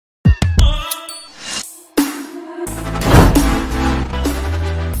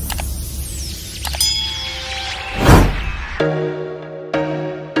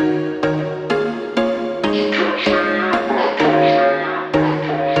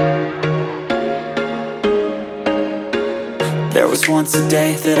was once a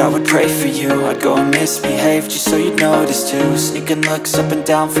day that I would pray for you. I'd go and misbehave just so you'd notice too. Sneaking looks up and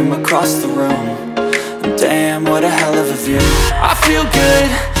down from across the room. And damn, what a hell of a view. I feel good,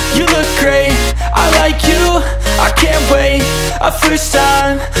 you look great, I like you, I can't wait. A first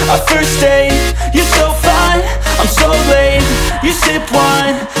time, a first date, you're so fine, I'm so late. You sip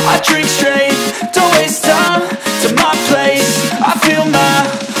wine, I drink straight. Don't waste time to my place. I feel my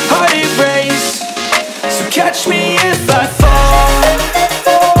heart erase. So catch me if I fall.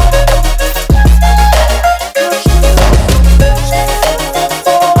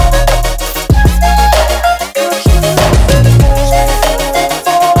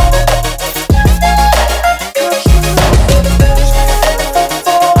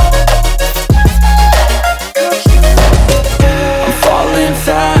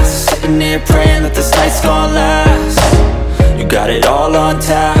 Praying that this night's gonna last. You got it all on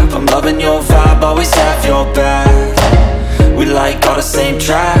tap, I'm loving your vibe, always have your back. We like all the same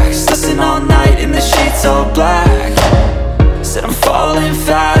tracks, listen all night in the sheets all black. Said I'm falling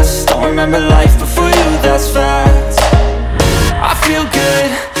fast, don't remember life before you, that's fact. I feel good,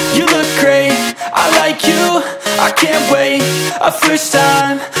 you look great, I like you, I can't wait. A first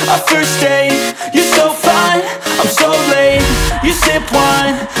time, a first date, you're so fine, I'm so late. You sip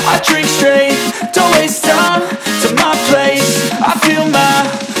wine, I drink straight. Don't waste time to my place. I feel my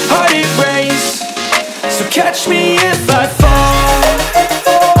heart erase. So catch me if I fall.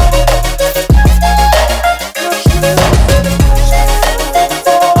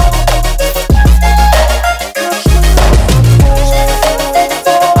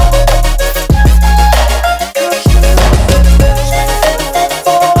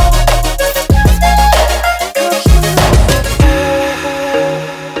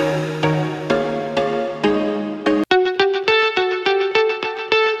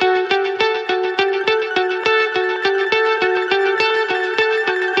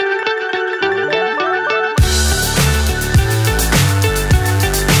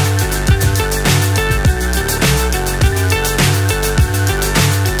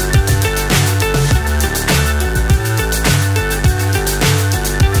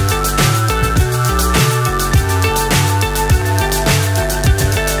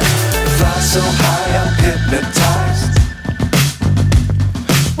 So high I'm hypnotized.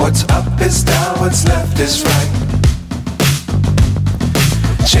 What's up is down, what's left is right.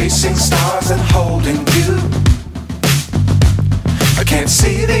 Chasing stars and holding you. I can't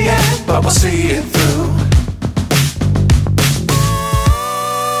see the end, but we'll see it through.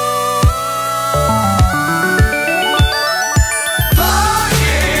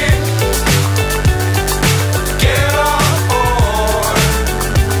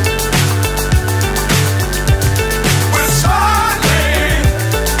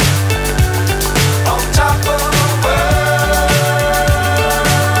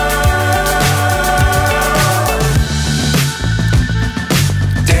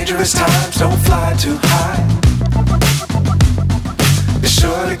 Times don't fly too high. Be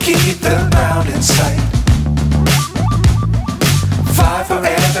sure to keep the ground in sight. Fly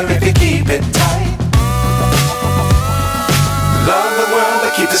forever if you keep it tight. Love the world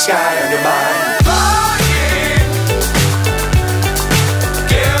but keep the sky on your mind.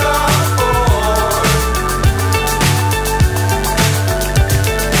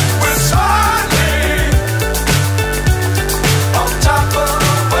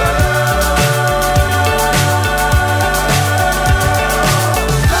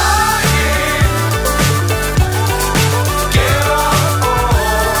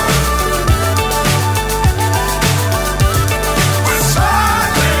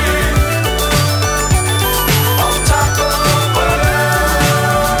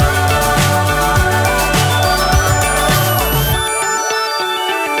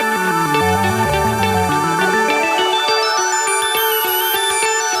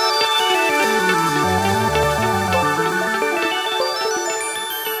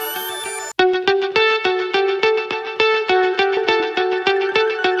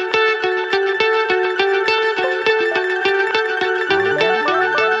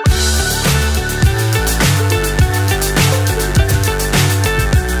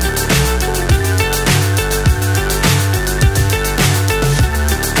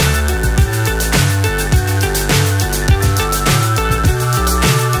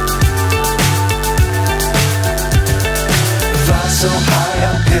 So high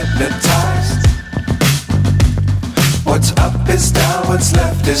I'm hypnotized. What's up is down, what's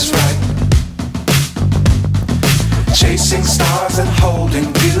left is right. Chasing stars and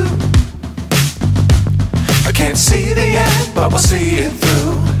holding you. I can't see the end, but we'll see it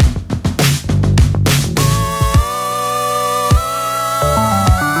through.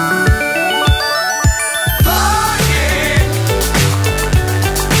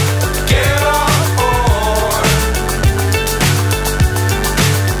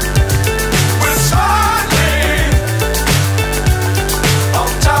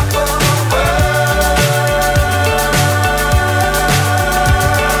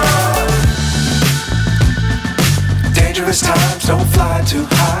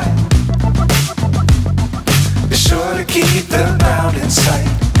 high. Be sure to keep the ground in sight.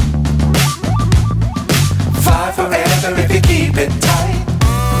 Fly forever if you keep it tight.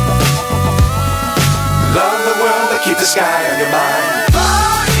 Love the world, but keep the sky on your mind.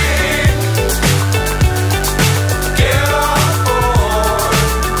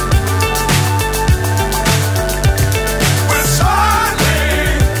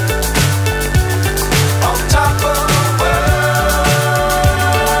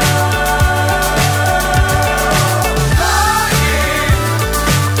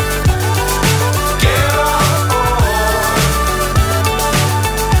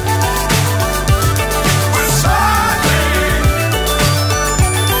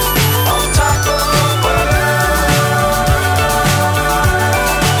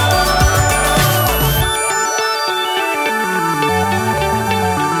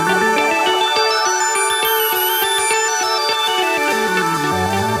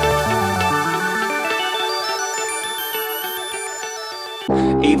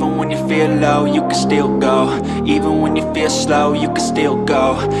 Even when you feel low, you can still go. Even when you feel slow, you can still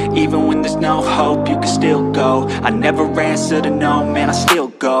go. Even when there's no hope, you can still go. I never answer to no, man, I still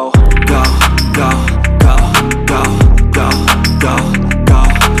go. Go, go, go, go, go, go,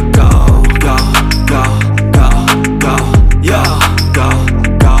 go, go, go, go, go, go, yo, go,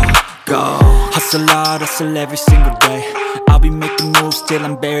 go, go. Hustle hard, hustle every single day. I'll be making moves till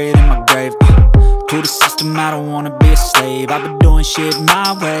I'm buried in my grave. To the system, I don't wanna be a slave. I've been doing shit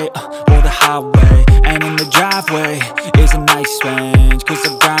my way, or the highway. And in the driveway is a nice range, cause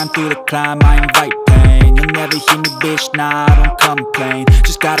I grind through the climb, I invite pain. You'll never hear me, bitch, nah, I don't complain.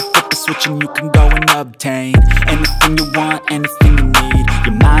 Just gotta flip the switch and you can go and obtain anything you want, anything you need.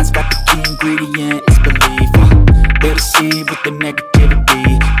 Your mind's got the key ingredient, it's belief. They'll deceive with the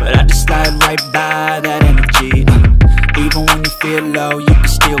negativity, but I just slide right by that energy. Even when you feel low, you can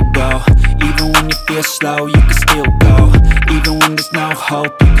still go. Even when you feel slow, you can still go. Even when there's no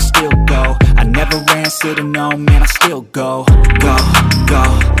hope, you can still go. I never answer to no, man, I still go. Go, go,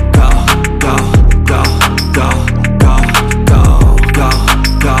 go, go, go, go.